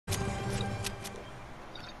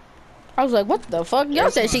I was like, what the fuck?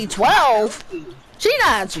 Y'all said she 12. She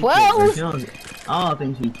not 12. I don't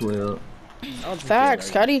think she's 12.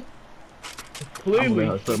 Facts, Cuddy.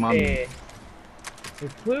 Clearly,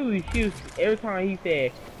 she was, every time he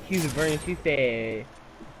said she was a virgin, she said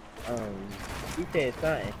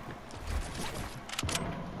something.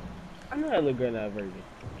 I know that little girl not a virgin.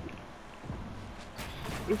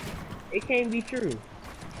 It can't be true.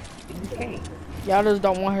 It can't. Y'all just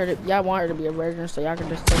don't want her to. Y'all want her to be a virgin, so y'all can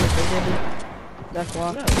just take it for granted. That's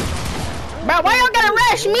why. No. Bro, why y'all gotta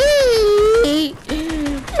rush me?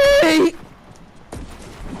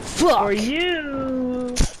 Fuck. For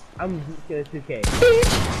you, I'm gonna 2K.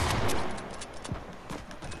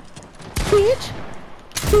 Bitch.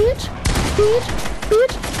 Bitch. Bitch.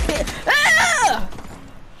 Bitch. Bitch. Ah!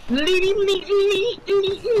 I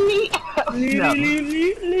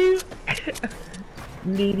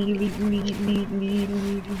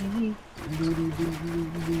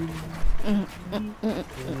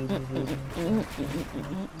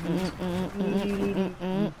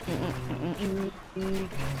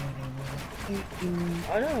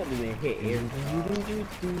don't even hit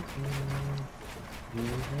everything.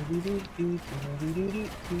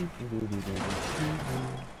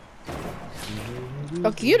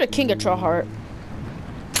 Okay, you're the king of troll heart.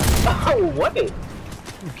 Oh, what? You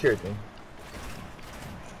tripping?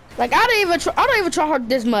 Like I don't even try hard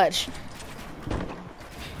this much.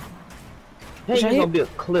 Hey, it's gonna be a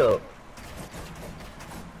clip.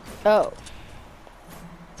 Oh.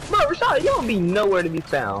 Bro, Rashad, you don't be nowhere to be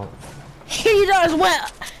found. He does well.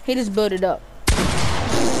 He just built it up.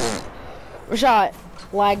 Rashad,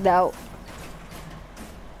 lagged out.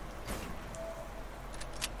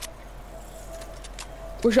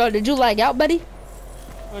 Rashad, did you lag out, buddy?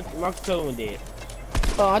 My controller did.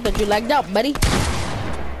 Oh, I thought you lagged out, buddy.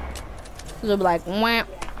 He'll be like, wham.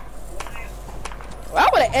 I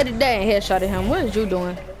would have edited that and headshotted him. What is you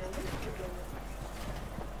doing?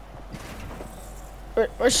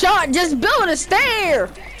 Rashad, just build a stair.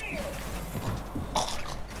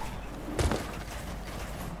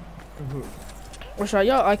 Rashad,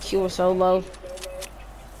 your IQ is so low.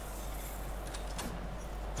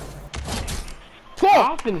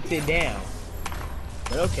 I'm finna sit down.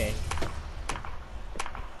 But okay.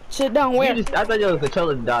 Sit down where? I thought your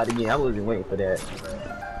controller died again. I wasn't waiting for that.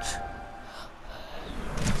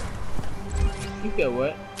 You said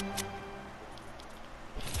what?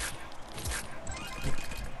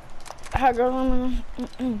 Hi, girl.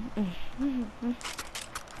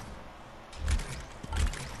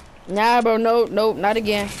 Nah, bro. No, not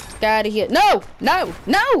again. Get out of here. No.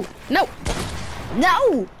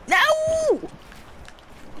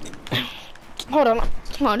 Hold on.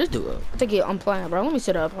 Come on, just do it. I think I'm playing, bro. Let me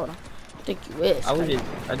sit up. Hold on. I think you is. I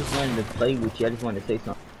just wanted to play with you. I just wanted to say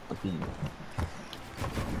something to you.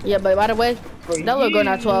 Yeah, but by the way, that little girl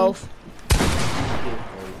not 12.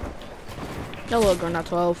 That little girl not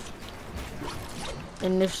 12.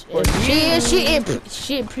 And if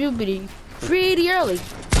she in puberty pretty early.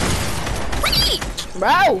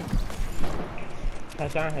 Bro. I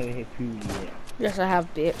haven't hit puberty yet. Yes, I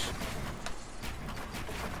have, bitch.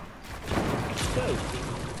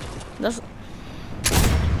 That's.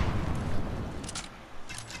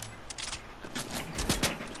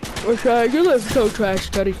 Rashad, you look so trash,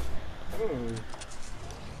 Cuddy.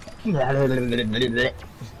 I drank that mini.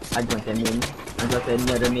 I drank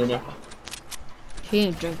another mini. He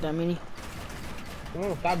didn't drink that many. Come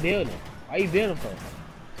on, stop building. Why you building for?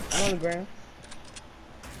 I'm on the ground.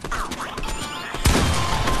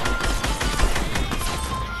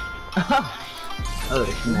 Oh,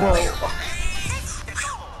 no.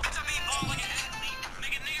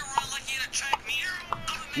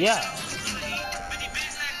 Yeah.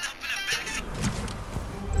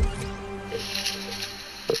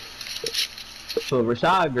 So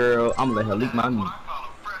Rashad girl, I'm gonna let her leak my meat.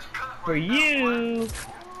 For you.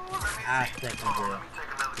 I second girl.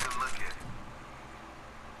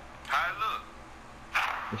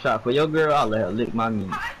 Rashad, for your girl, I'll let her lick my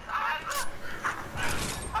meat.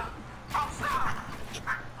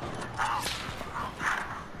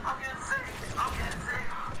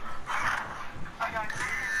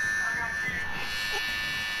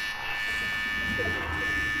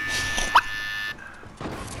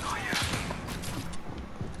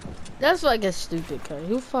 That's like a stupid cuz.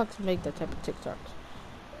 Who fucks make that type of TikToks?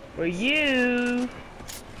 For you.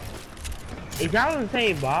 Is y'all in the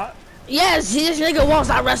same box? Yes, this nigga wants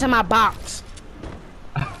to rest in my box.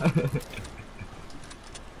 Where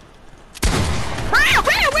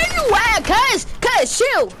you at, cuz? Cuz,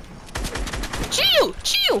 chill.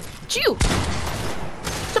 Chill.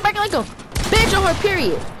 Sit back like a bitch on her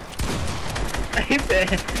period. He said,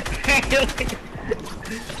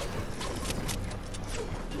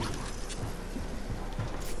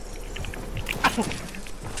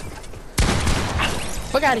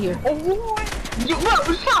 Fuck out of here. You what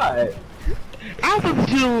was shot? I was supposed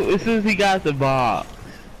to shoot him as soon as he got the ball.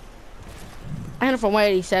 I hit him for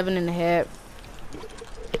 187 in the head.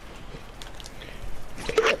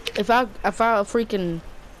 If I freaking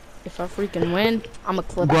win, I'ma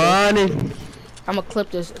clip this. I'ma clip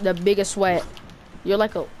this. The biggest sweat. You're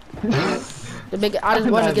like a the big. I just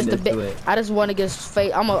want to get the big. I just want to get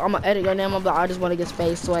face. I'ma edit your name. I just want to get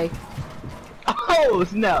face sway. Oh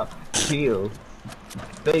no! Chill.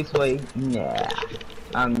 Face way. Nah.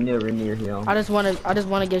 I'm never near him. I just want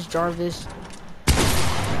to get Jarvis.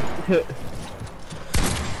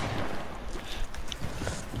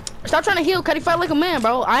 Stop trying to heal, Cuddy. Fight like a man,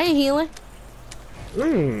 bro. I ain't healing.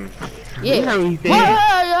 Yeah.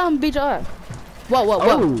 Whoa, I'm beat your ass. Whoa.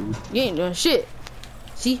 Oh. You ain't doing shit.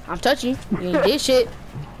 See, I'm touching you. You ain't did shit.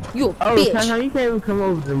 You a Oh, bitch. Tata, you can't even come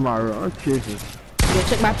over tomorrow. I'm tripping. Yeah,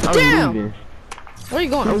 check my. I'm Damn. leaving. Where you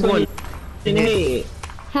going? I'm going In the head.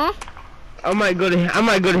 Huh? I might go to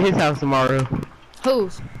his house tomorrow.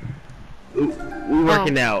 Whose? We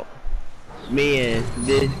working out. Me and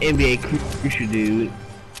this NBA crucial dude.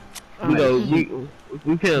 We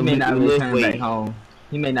finna He may not lift return back weights. home.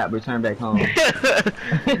 He may not return back home. we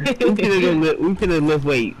finna lift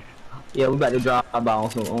weights. Yeah, we about to drop on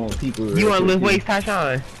some people. You wanna lift weights,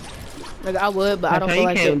 Tyshawn? Like I would, but I don't feel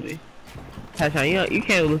like it. Tyshawn, you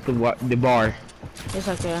can't lift the bar. Yes,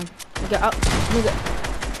 I can. Okay, nigga.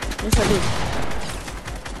 Yes, I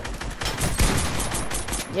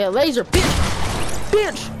do. Yeah, laser,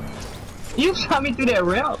 bitch. You shot me through that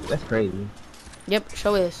ramp? That's crazy. Yep,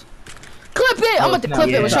 show is. Clip it! I'm about to clip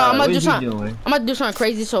it, Rashad. I'm about to do something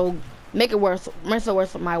crazy, so make it worth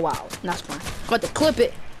my while. That's fine. I'm about to clip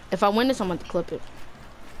it. If I win this, I'm about to clip it.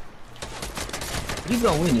 You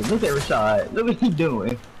gonna win it. Look at Rashad. Look what he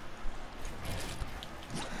doing.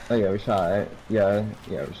 Oh yeah, Rashad. Yeah,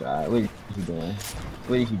 Rashad. What is he doing?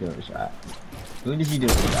 What is he doing, Rashad? What is he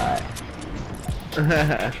doing, Rashad?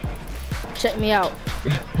 Check me out.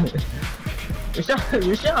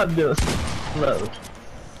 Rashad built slow.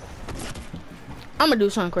 I'm gonna do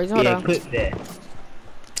something crazy. Hold on. Clip that.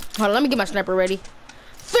 Hold on, let me get my sniper ready.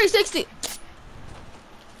 360!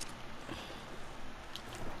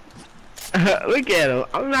 Look at him.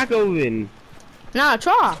 I'm not gonna win. Nah,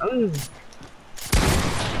 try.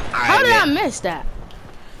 How did I miss that?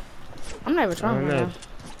 I'm never trying right now.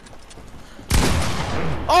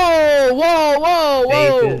 Oh, whoa.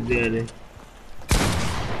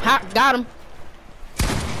 Hot, got him.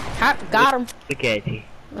 Got him. Look at you.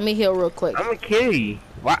 Let me heal real quick. I'm gonna kill you.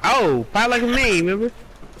 Why? Oh, fight like a man, remember?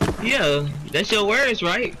 Yeah, that's your words,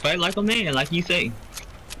 right? Fight like a man, like you say.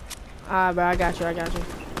 Alright, bro, I got you.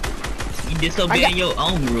 You disobeying your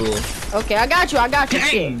own rule. Okay, I got you.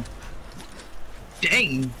 Dang.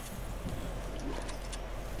 Dang.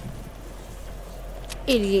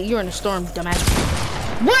 Idiot, you're in a storm, dumbass.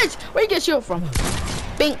 What? Where you get shield from?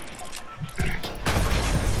 Bing.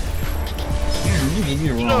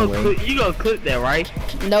 You gonna clip that, right?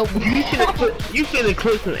 Nope. You should have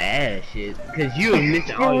clipped some ass shit, cause you were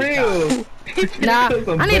missing all your shots. Nah,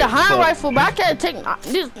 I need a hand rifle, but I can't take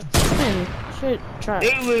this. Shit, try.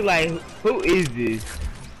 They look like, who is this?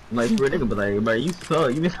 like, bro, they gonna be like, bro, you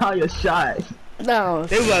suck. You missed all your shots. No.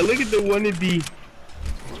 They were like, look at the one that be.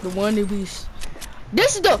 The one that we.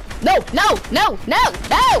 This is the no,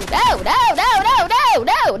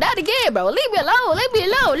 not again, bro. Leave me alone.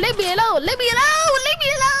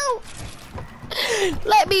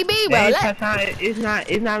 Let me be, bro. It's not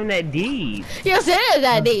even that deep. Yes, it is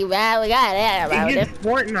that deep, man. We got that, bro. It's just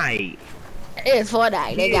Fortnite. It's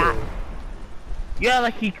Fortnite. They got. You act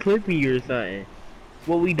like he clipped me or something.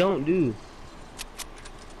 What we don't do.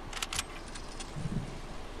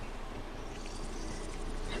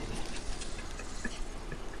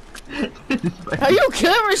 Are you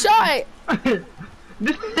kidding, Rashad?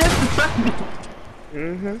 This is funny.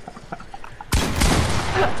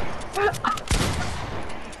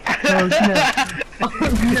 Oh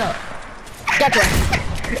no. Gotcha.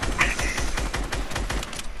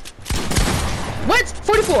 What?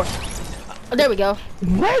 44. Oh, there we go.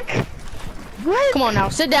 What? What? Come on now,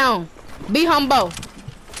 sit down. Be humble.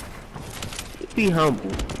 Be humble.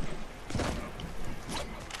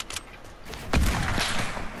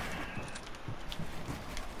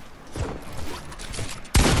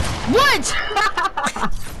 What?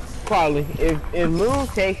 Probably. If Moon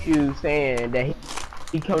texts you saying that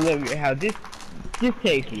he comes over your house, just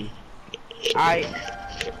text me. Alright.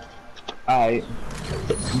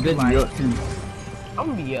 Good Like, luck. I'm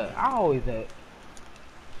gonna be up. I always up.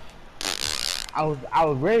 I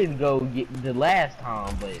was ready to go get the last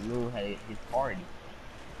time, but Moon had his party.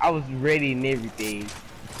 I was ready and everything.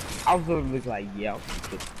 I was gonna look like, yeah,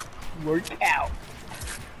 work out.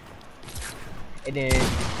 And then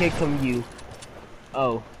here come you.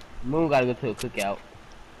 Oh, Moon gotta go to a cookout.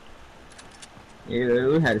 Yeah,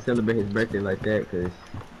 we had to celebrate his birthday like that, cause.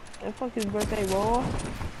 And fuck his birthday, boy.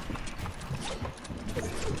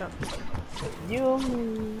 You.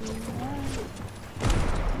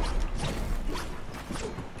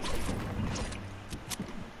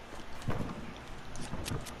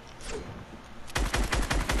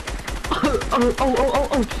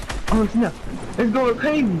 Oh, snap. It's going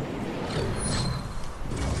crazy.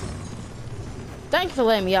 Thank you for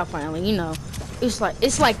letting me out finally, you know. It's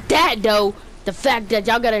like that though. The fact that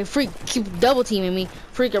y'all gotta keep double teaming me.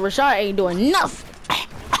 Freaking Rashad ain't doing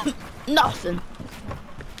nothing. Nothing.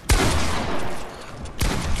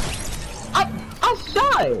 I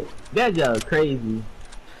shot it. That just crazy.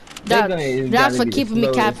 That's for keeping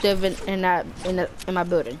me captive in my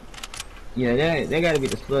building. Yeah, they gotta be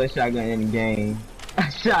the slowest shotgun in the game. I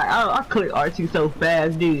clicked R2 so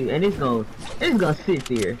fast, dude, and it's gonna sit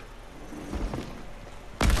there.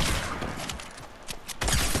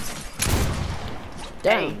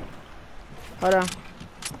 Dang. Hold on.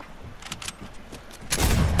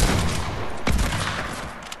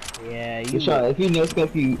 Yeah, you. If you no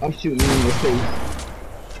scope you, I'm shooting you in your face.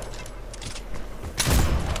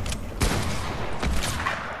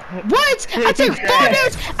 What? I took 4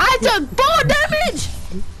 damage! I took 4 damage!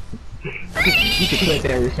 You should clip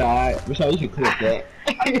that, Rashad. Rashad, you should clip that.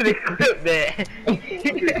 I'm gonna clip that.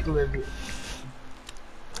 Clip it.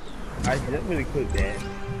 I'm gonna clip that.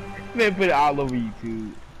 Man, put it all over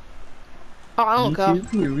YouTube. Oh, I don't care. YouTube,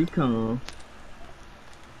 here we come.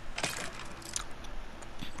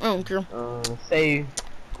 I don't care. Save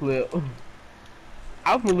clip.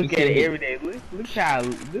 I'm gonna look at it every day. Look how I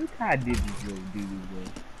did this little dude.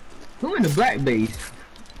 Who in the black base?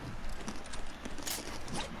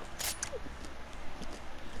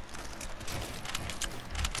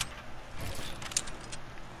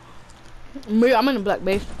 Me, I'm in the black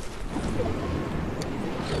base.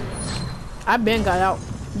 I been got out.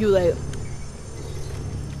 You late.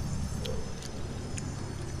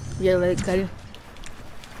 Yeah, late, Cuddy.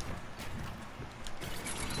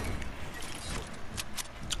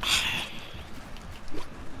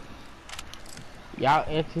 Y'all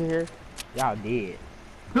enter here. Y'all dead.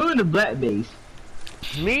 Who in the black base?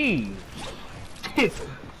 Me.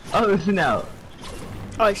 Oh, snap.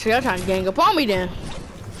 Oh, so y'all trying to gang up on me then.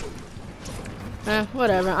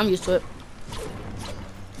 Whatever. I'm used to it.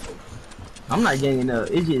 I'm not ganging up.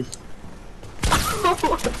 It's just.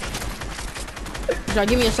 Y'all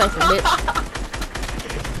give me a cipher, bitch.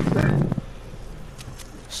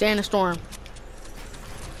 Stay in the storm.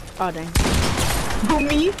 Oh, dang. Who,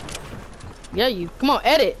 me? Yeah, you. Come on,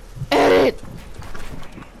 edit. Edit!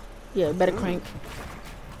 Yeah, better crank.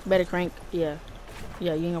 Better crank. Yeah.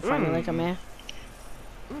 Yeah, you ain't gonna find me like a man.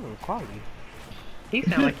 Quality. He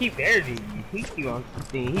sound like he better than you. He keep on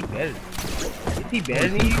saying he better than you. Is he better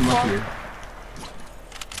than you, Quality?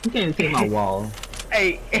 You can't even take my wall.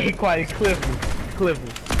 Hey, Quality, clip him. Clip him.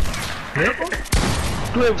 Clip him?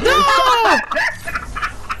 Clip him. No!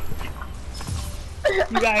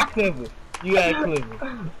 You gotta clip him. You gotta clip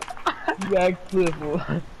him. You gotta clip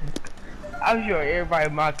him. I'm sure everybody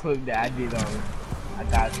in my clip that I did on him. I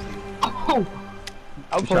got you. Oh!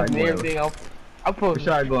 I'm posting everything. I'm posting.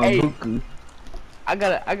 Hey, buku. I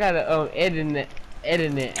got a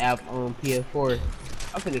editing app on PS4.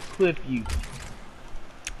 I'm finna clip you.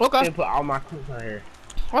 Okay. I'm finna put all my clips on here.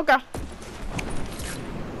 Okay.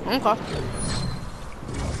 Okay.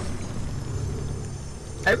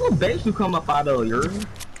 Hey, what base you come up out of, yours?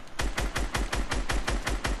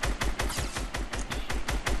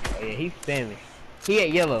 Oh yeah, he's spamming. He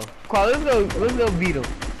at yellow. Qual, let's go beat him.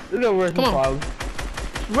 Let's go rush him, Qual.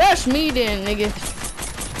 Rush me then, nigga.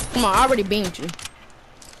 Come on, I already beamed you.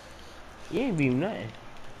 You ain't beat nothing.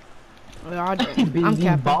 Well, I'm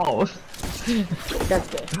capping. Balls. That's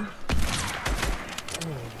good.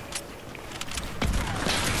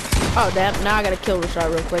 Oh, damn. Now I gotta kill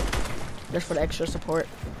Rashad real quick. Just for the extra support.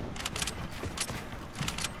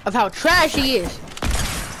 Of how trash he is.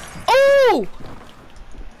 Oh!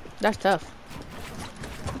 That's tough.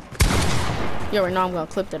 You already know I'm gonna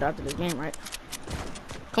clip that after this game, right?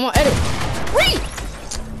 Come on, edit. Wait!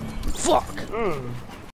 Fuck.